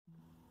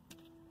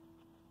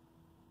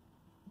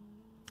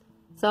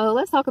So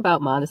let's talk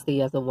about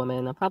modesty as a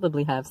woman. I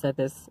probably have said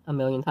this a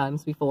million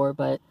times before,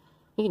 but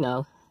you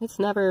know, it's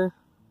never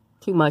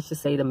too much to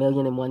say it a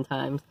million and one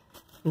times.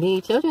 The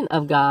children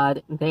of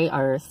God, they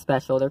are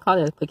special. They're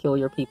called a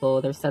peculiar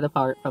people. They're set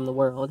apart from the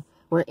world.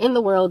 We're in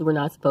the world. We're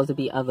not supposed to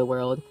be of the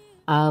world.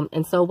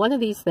 And so one of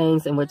these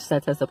things in which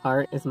sets us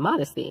apart is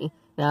modesty.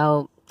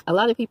 Now, a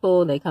lot of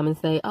people, they come and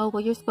say, oh,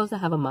 well, you're supposed to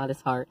have a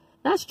modest heart.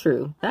 That's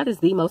true. That is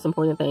the most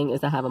important thing, is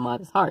to have a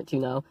modest heart, you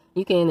know.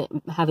 You can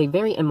have a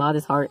very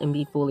immodest heart and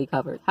be fully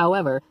covered.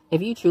 However,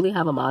 if you truly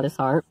have a modest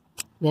heart,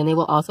 then it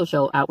will also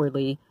show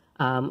outwardly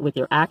with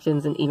your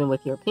actions and even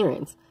with your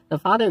appearance. The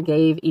Father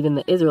gave even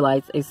the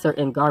Israelites a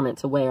certain garment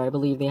to wear. I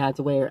believe they had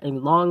to wear a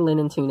long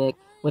linen tunic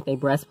with a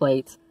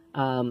breastplate.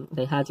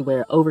 They had to wear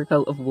an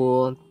overcoat of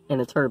wool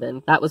and a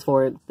turban. That was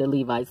for the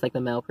Levites, like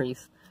the male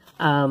priests.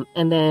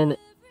 And then,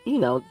 you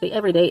know, the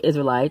everyday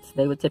Israelites,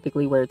 they would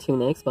typically wear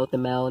tunics, both the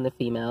male and the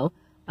female.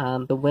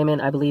 The women,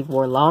 I believe,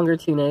 wore longer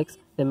tunics.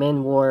 The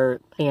men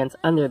wore pants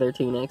under their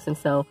tunics. And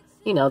so,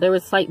 you know, there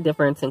was slight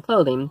difference in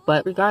clothing.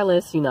 But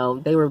regardless, you know,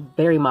 they were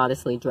very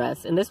modestly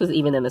dressed. And this was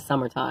even in the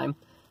summertime.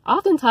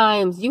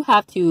 Oftentimes, you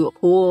have to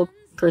pull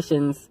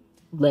Christians'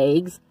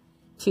 legs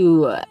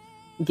to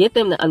get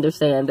them to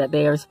understand that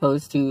they are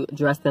supposed to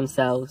dress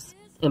themselves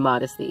in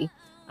modesty.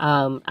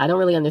 I don't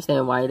really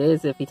understand why it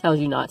is. If he tells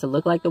you not to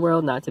look like the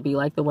world, not to be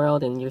like the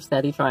world, and you're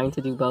steady trying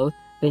to do both,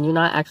 then you're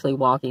not actually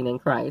walking in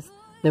Christ.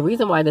 The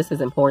reason why this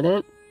is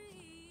important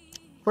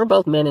for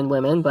both men and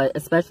women, but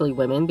especially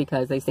women,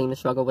 because they seem to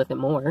struggle with it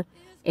more,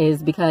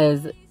 is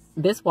because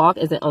this walk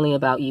isn't only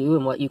about you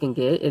and what you can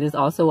get. It is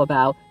also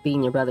about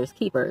being your brother's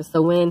keeper.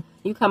 So when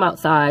you come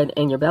outside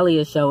and your belly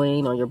is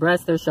showing, or your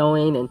breasts are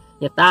showing, and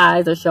your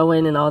thighs are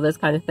showing, and all this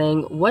kind of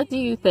thing, what do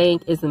you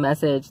think is the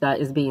message that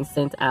is being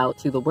sent out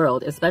to the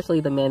world, especially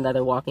the men that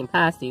are walking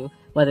past you,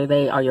 whether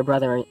they are your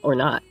brother or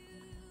not?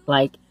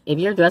 Like, if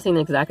you're dressing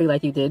exactly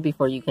like you did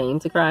before you came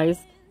to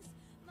Christ,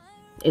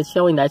 it's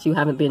showing that you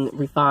haven't been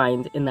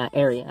refined in that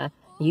area.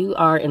 You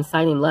are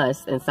inciting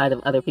lust inside of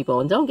other people.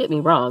 And don't get me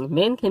wrong,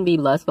 men can be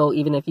lustful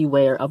even if you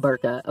wear a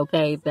burqa,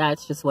 okay?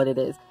 That's just what it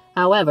is.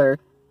 However,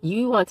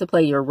 you want to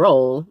play your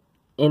role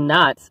in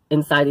not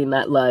inciting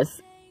that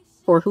lust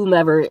for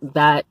whomever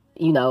that,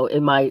 you know,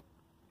 it might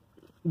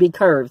be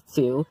curved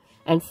to.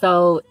 And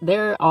so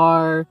there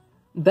are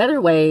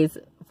better ways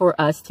for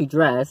us to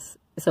dress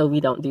so we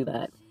don't do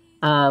that.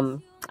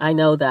 I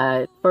know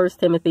that 1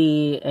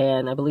 Timothy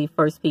and I believe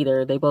 1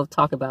 Peter, they both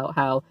talk about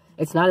how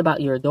it's not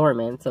about your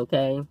adornments,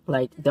 okay?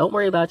 Like, don't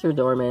worry about your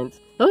adornments.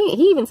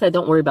 He even said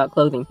don't worry about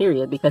clothing,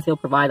 period, because he'll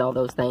provide all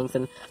those things.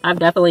 And I've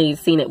definitely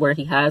seen it where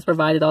he has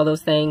provided all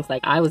those things.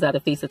 Like, I was at a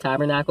Feast of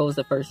Tabernacles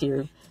the first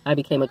year I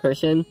became a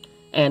Christian.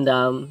 And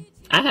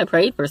I had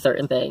prayed for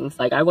certain things.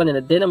 Like, I wanted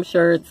a denim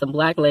shirt, some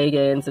black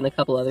leggings, and a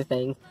couple other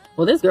things.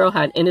 Well, this girl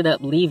had ended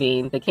up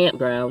leaving the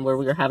campground where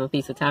we were having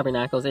Feast of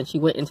Tabernacles, and she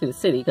went into the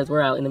city because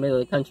we're out in the middle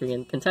of the country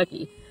in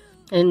Kentucky.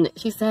 And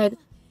she said,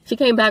 she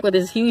came back with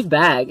this huge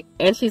bag,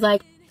 and she's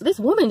like, this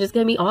woman just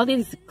gave me all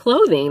these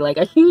clothing, like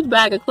a huge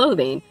bag of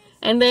clothing.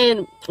 And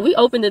then we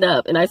opened it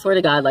up, and I swear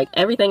to God, like,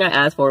 everything I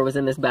asked for was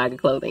in this bag of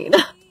clothing.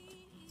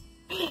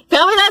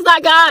 Tell me that's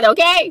not God,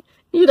 okay?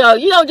 You know,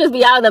 you don't just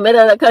be out in the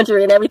middle of the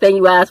country and everything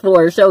you ask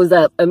for shows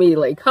up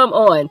immediately. Come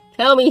on.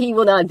 Tell me he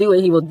will not do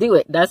it. He will do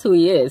it. That's who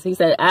he is. He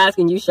said, ask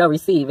and you shall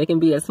receive. It can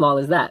be as small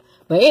as that.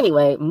 But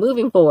anyway,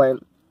 moving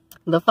forward,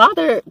 the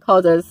Father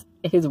calls us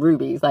his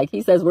rubies. Like,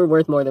 he says we're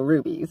worth more than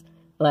rubies.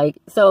 Like,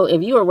 so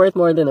if you are worth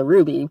more than a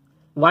ruby,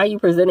 why are you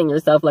presenting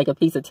yourself like a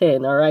piece of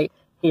tin? All right.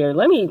 Here,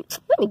 let me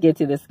get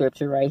to this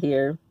scripture right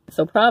here.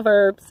 So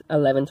Proverbs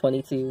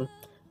 11:22.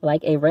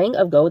 Like a ring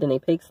of gold in a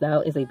pig's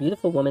snout is a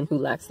beautiful woman who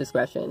lacks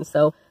discretion.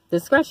 So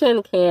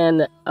discretion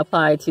can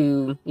apply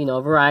to, you know,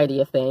 a variety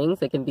of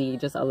things. It can be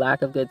just a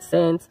lack of good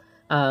sense,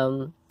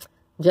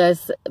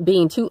 just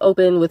being too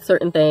open with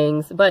certain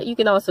things. But you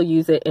can also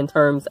use it in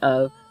terms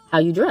of how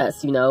you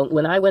dress. You know,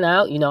 when I went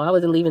out, you know, I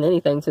wasn't leaving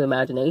anything to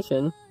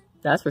imagination.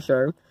 That's for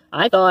sure.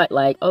 I thought,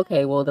 like,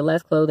 okay, well, the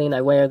less clothing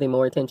I wear, the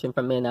more attention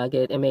from men I'll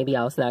get, and maybe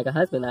I'll snag a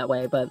husband that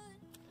way. But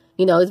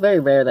you know, it's very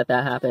rare that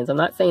that happens. I'm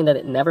not saying that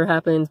it never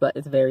happens, but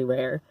it's very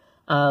rare.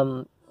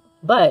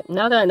 But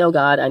now that I know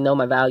God, I know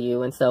my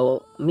value. And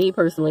so me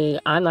personally,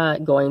 I'm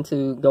not going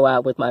to go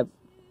out with my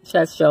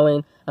chest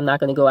showing. I'm not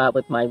going to go out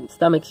with my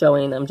stomach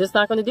showing. I'm just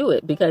not going to do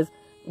it because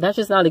that's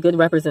just not a good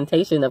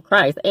representation of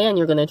Christ. And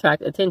you're going to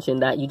attract attention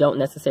that you don't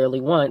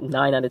necessarily want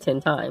 9 out of 10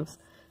 times.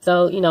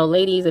 So, you know,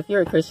 ladies, if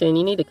you're a Christian,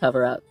 you need to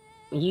cover up.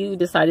 You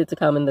decided to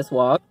come in this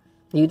walk.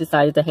 You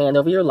decided to hand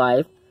over your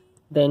life.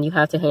 Then you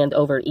have to hand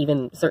over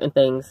even certain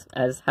things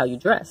as how you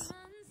dress.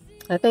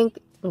 I think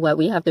what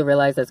we have to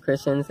realize as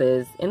Christians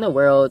is in the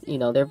world, you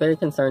know, they're very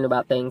concerned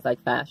about things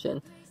like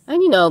fashion.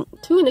 And, you know,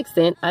 to an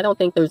extent, I don't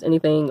think there's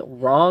anything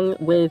wrong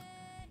with,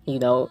 you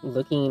know,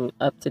 looking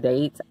up to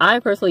date.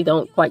 I personally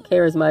don't quite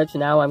care as much.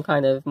 Now I'm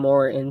kind of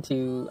more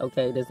into,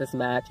 okay, does this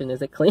match and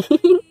is it clean?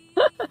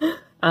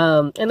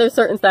 And there's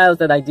certain styles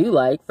that I do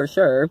like for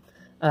sure.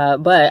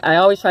 But I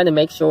always try to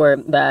make sure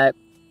that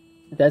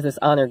does this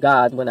honor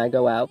God when I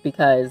go out?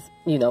 Because,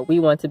 you know, we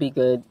want to be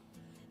good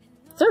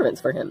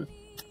servants for him.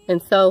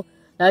 And so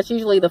that's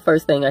usually the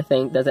first thing I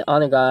think. Does it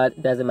honor God?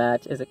 Does it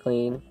match? Is it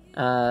clean?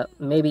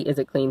 Maybe is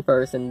it clean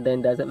first and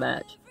then does it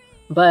match?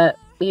 But,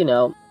 you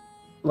know,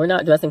 we're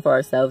not dressing for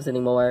ourselves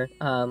anymore.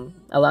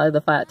 A lot of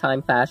the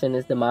time fashion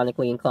is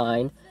demonically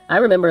inclined. I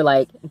remember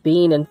like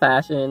being in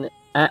fashion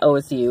at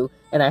OSU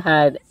and I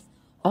had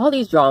all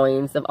these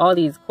drawings of all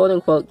these quote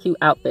unquote cute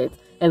outfits.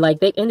 And like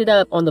they ended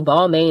up on the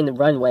Balmain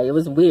runway. It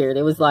was weird.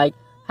 It was like,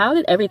 how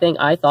did everything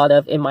I thought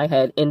of in my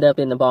head end up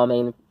in the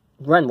Balmain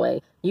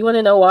runway? You want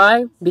to know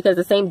why? Because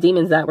the same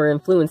demons that were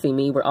influencing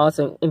me were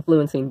also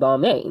influencing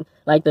Balmain.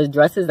 Like the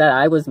dresses that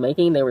I was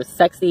making, they were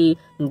sexy,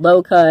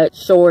 low cut,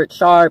 short,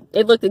 sharp.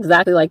 It looked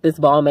exactly like this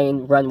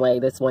Balmain runway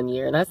this one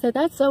year. And I said,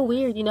 that's so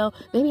weird, you know,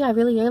 maybe I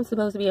really am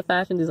supposed to be a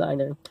fashion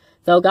designer.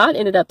 So God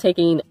ended up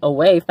taking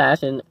away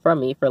fashion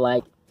from me for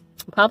like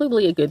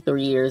probably a good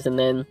 3 years. And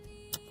then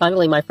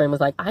finally my friend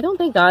was like, I don't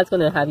think God's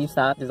going to have you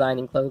stop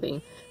designing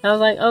clothing. And I was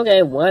like,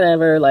 okay,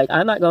 whatever. Like,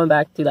 I'm not going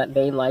back to that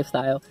vain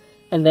lifestyle.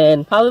 And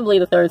then probably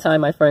the third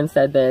time my friend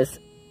said this,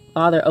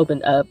 Father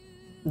opened up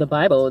the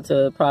Bible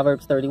to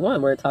Proverbs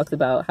 31, where it talks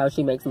about how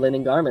she makes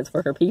linen garments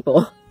for her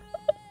people.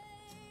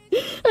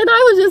 And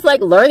I was just like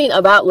learning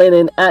about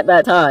linen at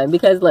that time,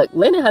 because look,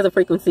 linen has a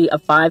frequency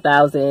of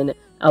 5,000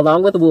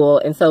 along with wool.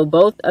 And so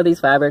both of these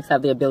fabrics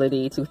have the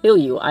ability to heal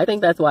you. I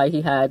think that's why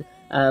he had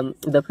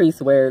the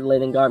priests wear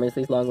linen garments,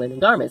 these long linen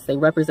garments. They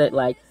represent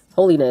like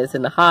holiness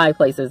in the high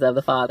places of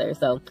the Father.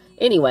 So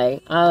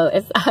anyway,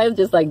 I've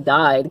just like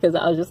died because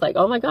I was just like,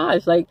 oh my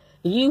gosh, like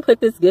you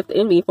put this gift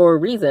in me for a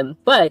reason.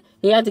 But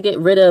he had to get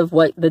rid of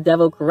what the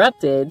devil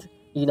corrupted,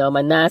 you know,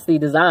 my nasty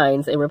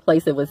designs, and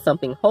replace it with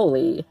something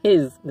holy,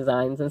 his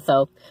designs. And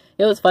so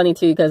it was funny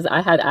too, because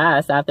I had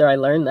asked after I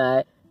learned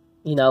that,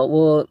 you know,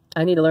 well,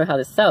 I need to learn how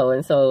to sew.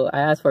 And so I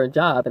asked for a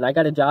job, and I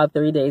got a job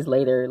 3 days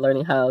later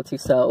learning how to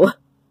sew.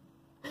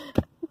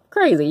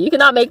 Crazy. You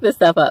cannot make this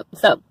stuff up.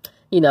 So,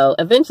 you know,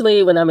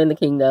 eventually when I'm in the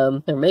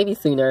kingdom, or maybe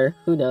sooner,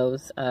 who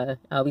knows,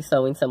 I'll be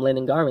sewing some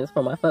linen garments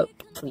for my folk,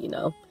 you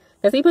know,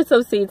 because he puts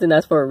those seeds in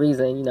us for a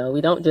reason. You know,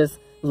 we don't just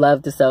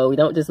love to sew. We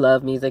don't just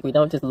love music. We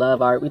don't just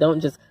love art. We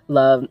don't just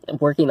love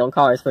working on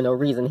cars for no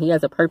reason. He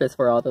has a purpose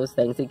for all those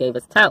things. He gave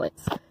us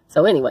talents.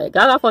 So anyway,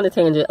 got off on a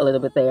tangent a little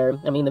bit there.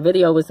 I mean, the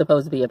video was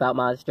supposed to be about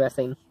modest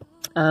dressing.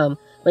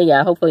 But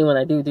yeah, hopefully when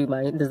I do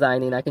my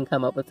designing, I can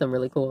come up with some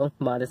really cool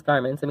modest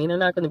garments. I mean, they're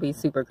not going to be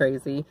super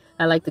crazy.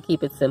 I like to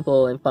keep it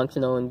simple and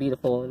functional and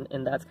beautiful,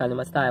 and that's kind of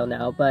my style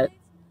now. But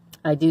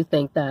I do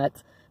think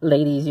that,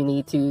 ladies, you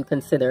need to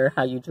consider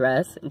how you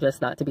dress,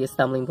 just not to be a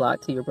stumbling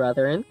block to your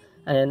brethren.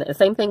 And the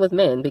same thing with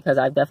men, because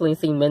I've definitely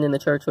seen men in the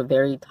church with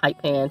very tight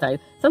pants.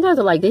 Sometimes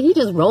I'm like, did he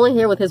just roll in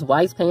here with his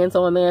wife's pants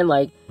on, man?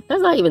 Like,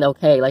 that's not even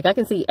okay. Like, I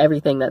can see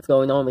everything that's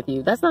going on with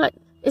you. It's not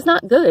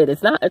good.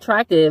 It's not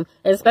attractive.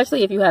 And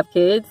especially if you have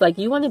kids, like,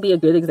 you want to be a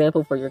good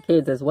example for your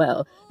kids as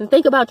well. And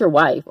think about your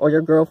wife or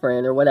your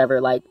girlfriend or whatever.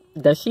 Like,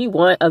 does she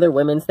want other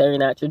women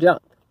staring at your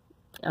junk?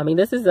 I mean,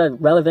 this is a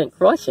relevant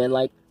question.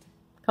 Like,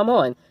 come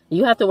on.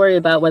 You have to worry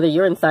about whether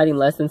you're inciting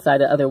lust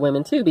inside of other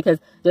women too, because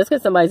just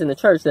because somebody's in the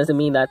church doesn't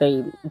mean that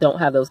they don't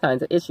have those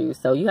kinds of issues.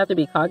 So you have to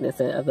be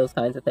cognizant of those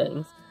kinds of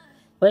things.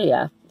 But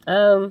yeah,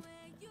 and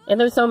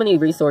there's so many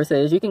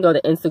resources. You can go to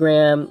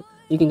Instagram,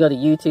 you can go to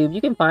YouTube, you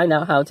can find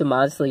out how to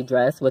modestly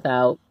dress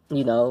without,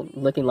 you know,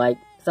 looking like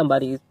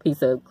somebody's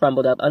piece of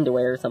crumbled up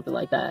underwear or something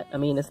like that. I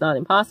mean, it's not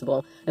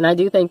impossible. And I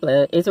do think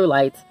the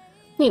Israelites,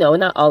 you know,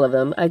 not all of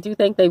them, I do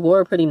think they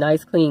wore pretty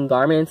nice, clean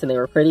garments, and they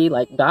were pretty.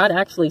 Like, God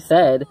actually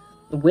said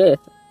with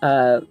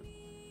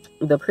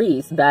the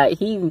priests that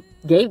he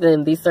gave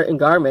them these certain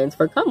garments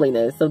for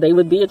comeliness, so they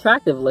would be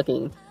attractive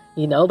looking,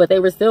 you know, but they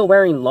were still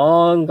wearing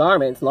long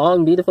garments,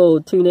 long,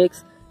 beautiful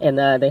tunics, and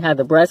they had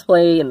the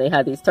breastplate, and they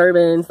had these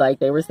turbans. Like,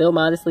 they were still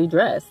modestly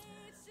dressed.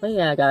 But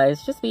yeah,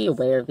 guys, just be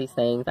aware of these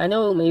things. I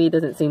know maybe it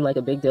doesn't seem like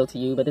a big deal to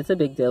you, but it's a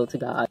big deal to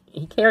God.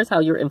 He cares how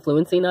you're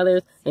influencing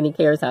others, and he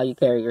cares how you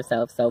carry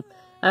yourself. So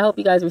I hope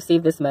you guys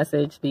receive this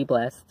message. Be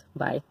blessed.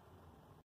 Bye.